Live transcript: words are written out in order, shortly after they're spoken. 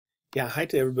Yeah, hi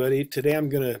to everybody. Today I'm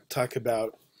going to talk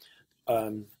about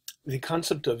um, the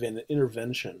concept of an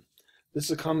intervention. This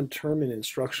is a common term in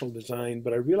instructional design,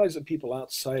 but I realize that people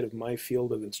outside of my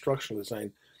field of instructional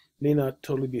design may not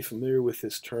totally be familiar with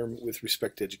this term with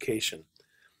respect to education.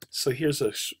 So here's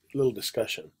a little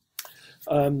discussion.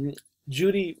 Um,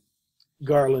 Judy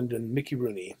Garland and Mickey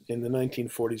Rooney in the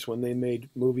 1940s, when they made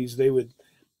movies, they would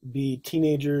be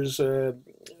teenagers,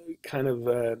 kind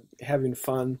of having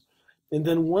fun. And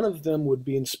then one of them would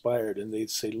be inspired and they'd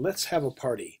say, let's have a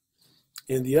party.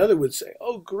 And the other would say,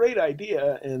 oh, great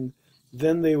idea. And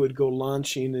then they would go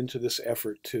launching into this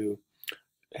effort to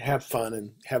have fun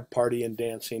and have party and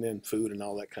dancing and food and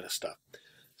all that kind of stuff.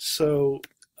 So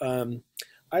um,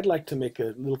 I'd like to make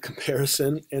a little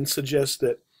comparison and suggest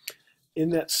that in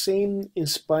that same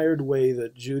inspired way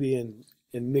that Judy and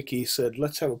Mickey said,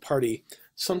 let's have a party,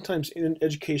 sometimes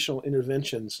educational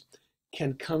interventions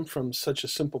can come from such a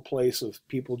simple place of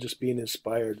people just being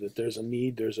inspired that there's a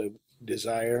need, there's a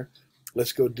desire,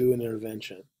 let's go do an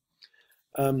intervention.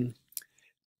 Um,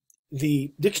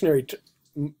 the dictionary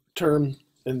term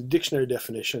and dictionary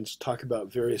definitions talk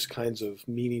about various kinds of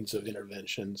meanings of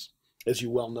interventions. As you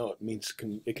well know,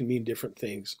 it can mean different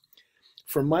things.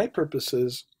 For my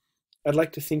purposes, I'd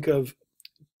like to think of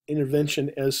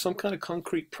intervention as some kind of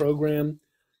concrete program,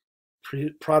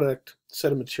 product,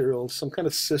 set of materials, some kind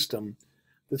of system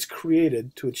that's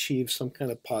created to achieve some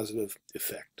kind of positive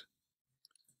effect.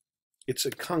 It's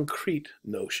a concrete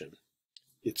notion.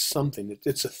 It's something,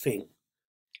 it's a thing.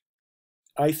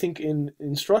 I think in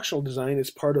instructional design, it's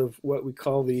part of what we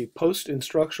call the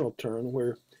post-instructional turn,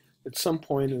 where at some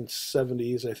point in the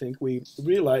 70s, I think, we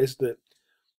realized that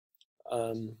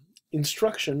um,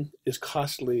 instruction is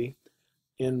costly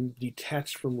and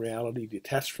detached from reality,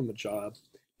 detached from a job,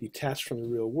 detached from the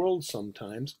real world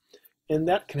sometimes. And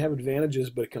that can have advantages,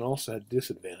 but it can also have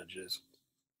disadvantages.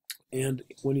 And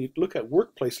when you look at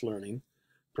workplace learning,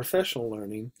 professional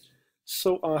learning,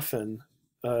 so often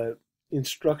uh,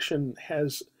 instruction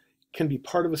can be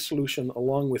part of a solution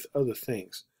along with other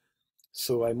things.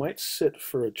 So I might sit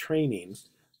for a training,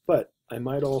 but I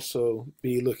might also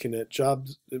be looking at job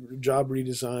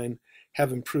redesign,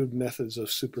 have improved methods of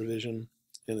supervision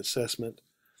and assessment,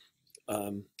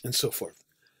 and so forth.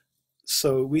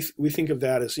 So we think of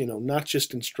that as not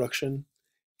just instruction,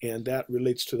 and that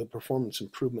relates to the performance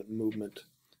improvement movement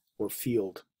or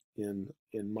field in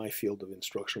my field of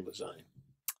instructional design.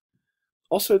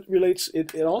 Also,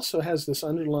 it also has this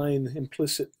underlying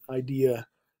implicit idea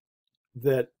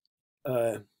that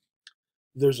uh,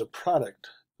 there's a product,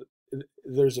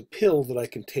 there's a pill that I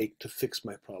can take to fix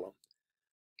my problem.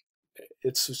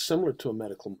 It's similar to a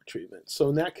medical treatment. So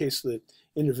in that case, the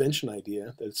intervention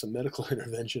idea that it's a medical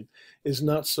intervention is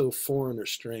not so foreign or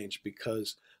strange,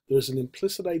 because there's an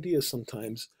implicit idea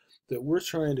sometimes that we're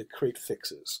trying to create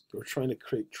fixes. We're trying to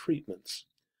create treatments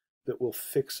that will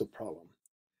fix a problem.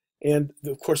 And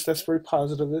of course, that's very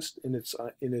positivist in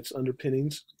its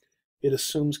underpinnings. It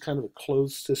assumes kind of a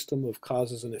closed system of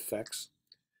causes and effects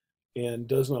and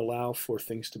doesn't allow for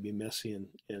things to be messy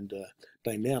and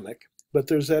dynamic. But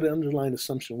there's that underlying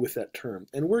assumption with that term,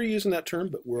 and we're using that term,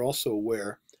 but we're also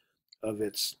aware of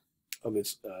its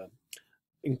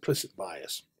implicit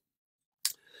bias.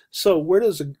 So where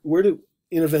do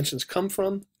interventions come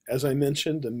from? As I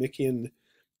mentioned, the Mickey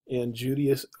and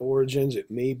Judy origins. It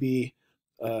may be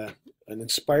an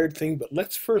inspired thing, but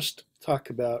let's first talk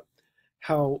about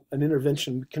how an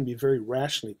intervention can be very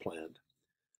rationally planned.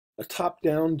 A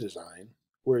top-down design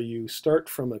where you start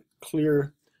from a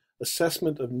clear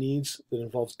assessment of needs that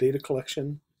involves data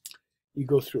collection. You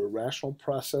go through a rational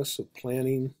process of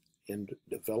planning and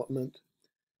development.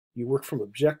 You work from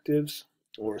objectives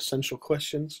or essential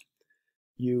questions.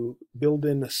 You build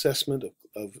in assessment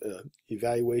of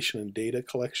evaluation and data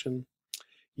collection.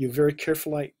 You very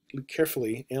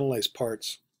carefully analyze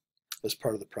parts as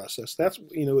part of the process. That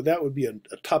would be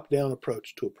a top-down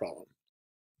approach to a problem.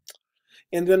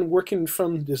 And then working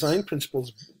from design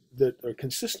principles that are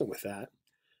consistent with that,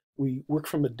 we work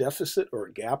from a deficit or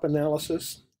a gap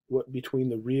analysis between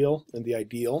the real and the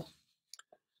ideal.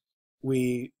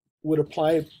 We would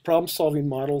apply problem-solving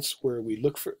models where we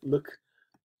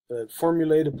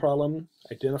formulate a problem,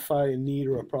 identify a need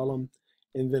or a problem,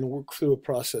 and then work through a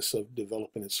process of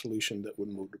developing a solution that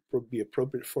would be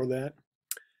appropriate for that.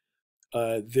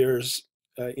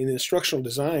 In instructional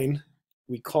design,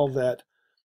 we call that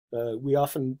we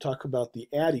often talk about the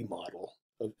ADDIE model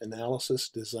of analysis,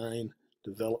 design,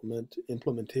 development,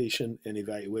 implementation, and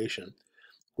evaluation,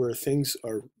 where things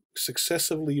are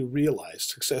successively realized,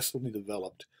 successfully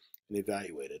developed, and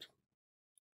evaluated.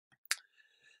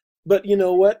 But you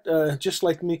know what? Just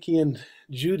like Mickey and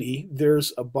Judy,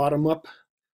 there's a bottom-up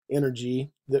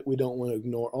energy that we don't want to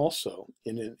ignore also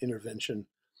in an intervention,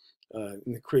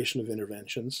 in the creation of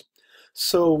interventions.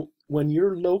 So when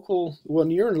you're in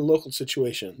a local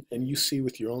situation and you see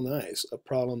with your own eyes a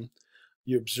problem,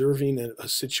 you're observing a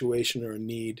situation or a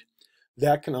need,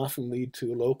 that can often lead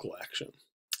to local action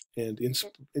and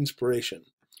inspiration.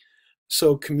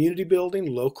 So community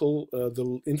building,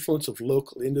 the influence of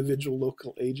individual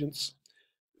local agents,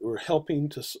 or helping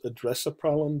to address a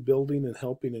problem, building and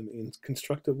helping in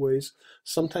constructive ways.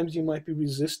 Sometimes you might be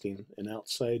resisting an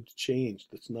outside change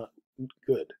that's not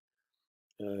good.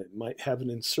 It might have an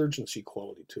insurgency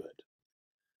quality to it.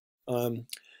 Um,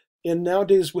 and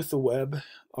nowadays with the web,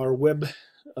 our web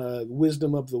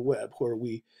wisdom of the web, where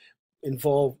we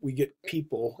get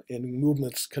people and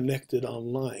movements connected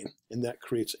online, and that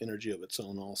creates energy of its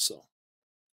own also.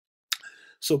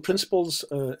 So principles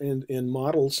and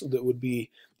models that would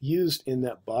be used in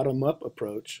that bottom-up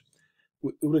approach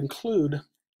would include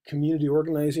community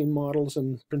organizing models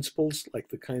and principles like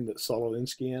the kind that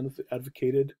Sololinsky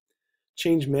advocated,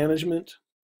 change management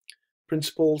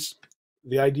principles,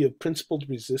 the idea of principled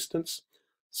resistance.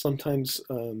 Sometimes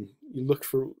you look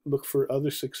for other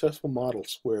successful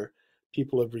models where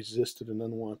people have resisted an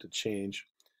unwanted change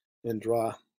and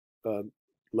draw uh,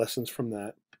 lessons from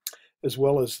that, as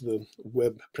well as the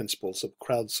web principles of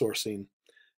crowdsourcing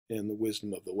and the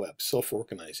wisdom of the web,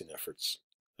 self-organizing efforts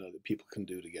that people can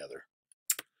do together.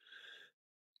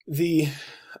 The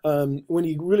When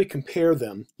you really compare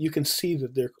them, you can see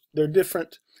that they're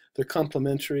different, they're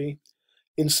complementary.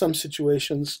 In some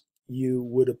situations, you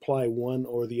would apply one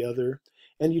or the other,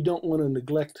 and you don't want to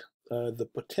neglect the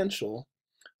potential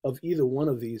of either one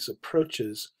of these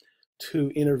approaches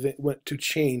to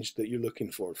change that you're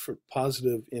looking for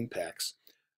positive impacts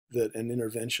that an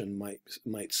intervention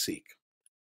might seek.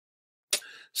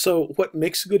 So, what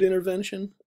makes a good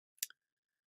intervention?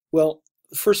 Well,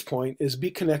 the first point is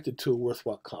be connected to a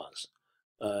worthwhile cause.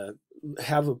 Uh,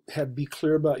 be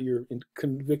clear about your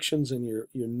convictions and your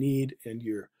need and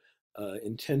your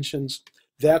intentions.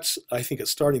 That's, I think, a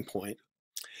starting point.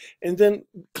 And then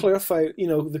clarify,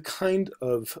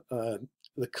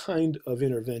 the kind of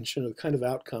intervention or the kind of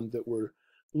outcome that we're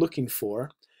looking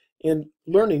for. And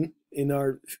learning, in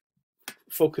our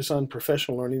focus on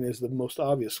professional learning, is the most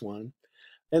obvious one.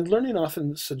 And learning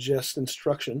often suggests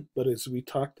instruction, but as we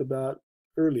talked about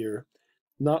earlier,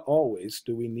 not always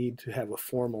do we need to have a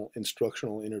formal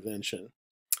instructional intervention.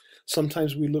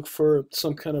 Sometimes we look for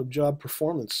some kind of job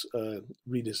performance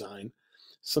redesign,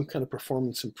 some kind of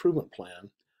performance improvement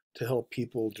plan to help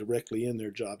people directly in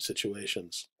their job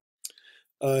situations.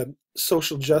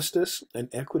 Social justice and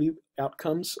equity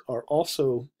outcomes are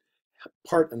also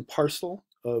part and parcel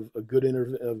of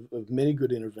many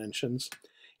good interventions.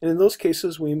 And in those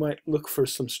cases, we might look for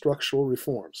some structural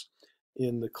reforms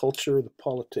in the culture, the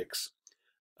politics,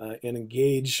 and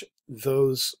engage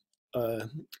uh,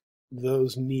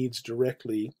 those needs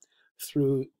directly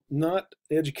through not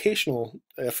educational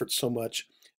efforts so much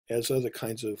as other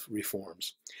kinds of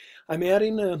reforms. I'm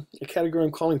adding a category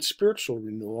I'm calling spiritual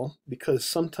renewal because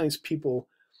sometimes people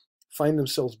find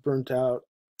themselves burnt out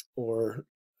or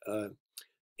uh,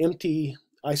 empty,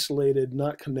 isolated,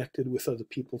 not connected with other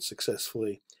people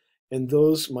successfully, and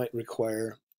those might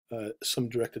require some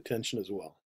direct attention as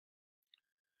well.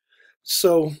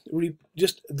 So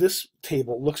just this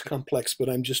table looks complex, but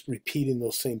I'm just repeating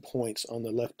those same points on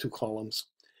the left two columns.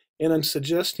 And I'm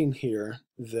suggesting here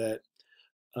that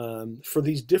for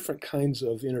these different kinds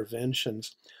of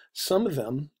interventions, some of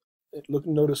them,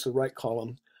 notice the right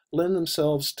column, lend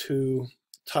themselves to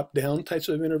top-down types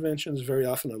of interventions. Very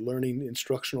often a learning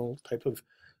instructional type of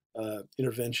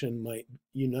intervention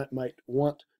might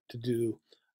want to do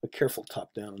a careful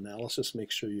top-down analysis, make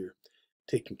sure you're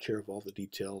taking care of all the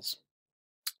details.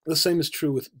 The same is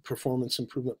true with performance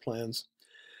improvement plans.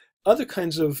 Other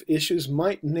kinds of issues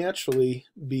might naturally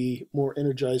be more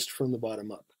energized from the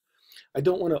bottom up. I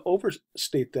don't want to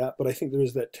overstate that, but I think there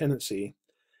is that tendency.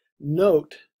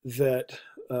 Note that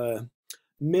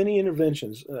many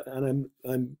interventions, and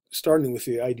I'm starting with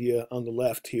the idea on the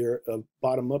left here of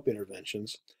bottom-up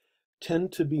interventions,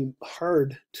 tend to be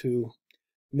hard to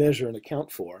measure and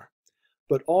account for.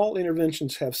 But all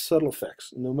interventions have subtle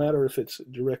effects, no matter if it's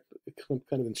direct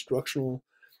kind of instructional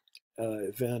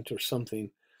event or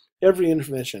something. Every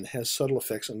intervention has subtle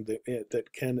effects that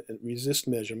can resist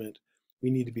measurement. We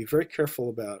need to be very careful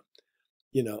about,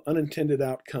 unintended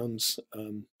outcomes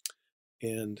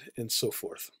and so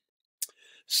forth.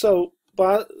 So,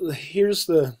 here's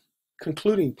the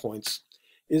concluding points: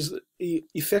 is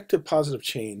effective positive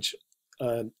change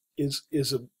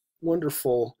is a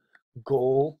wonderful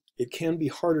goal, it can be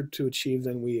harder to achieve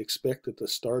than we expect at the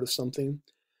start of something.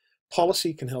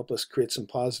 Policy can help us create some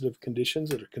positive conditions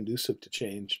that are conducive to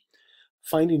change.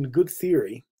 Finding good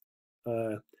theory,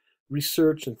 uh,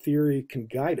 research and theory can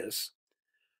guide us.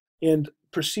 And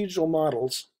procedural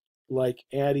models like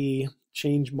ADDIE,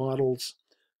 change models,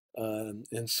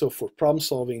 and so forth, problem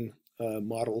solving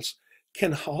models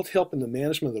can help in the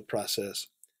management of the process.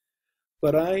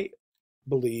 But I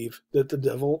believe that the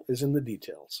devil is in the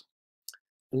details.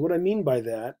 And what I mean by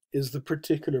that is the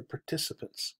particular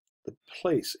participants, the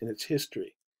place in its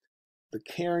history, the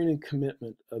caring and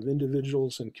commitment of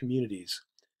individuals and communities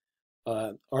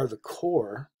are the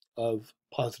core of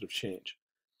positive change.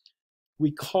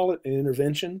 We call it an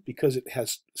intervention because it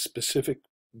has specific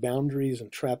boundaries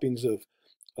and trappings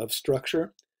of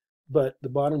structure, but the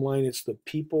bottom line is the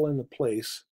people and the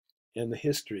place and the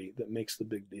history that makes the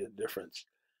big difference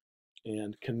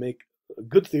and can make a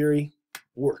good theory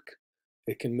work.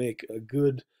 It can make a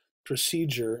good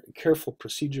procedure, careful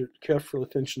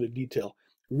attention to detail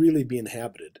really be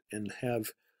inhabited and have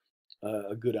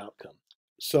a good outcome.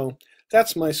 So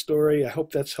that's my story. I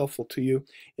hope that's helpful to you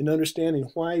in understanding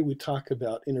why we talk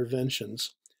about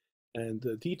interventions and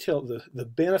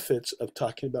the benefits of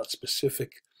talking about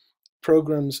specific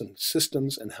programs and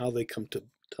systems and how they come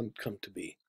to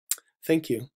be. Thank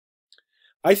you.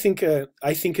 I think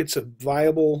it's a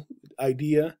viable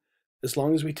idea as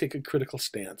long as we take a critical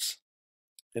stance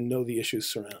and know the issues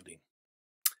surrounding.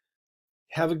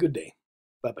 Have a good day.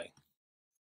 Bye bye.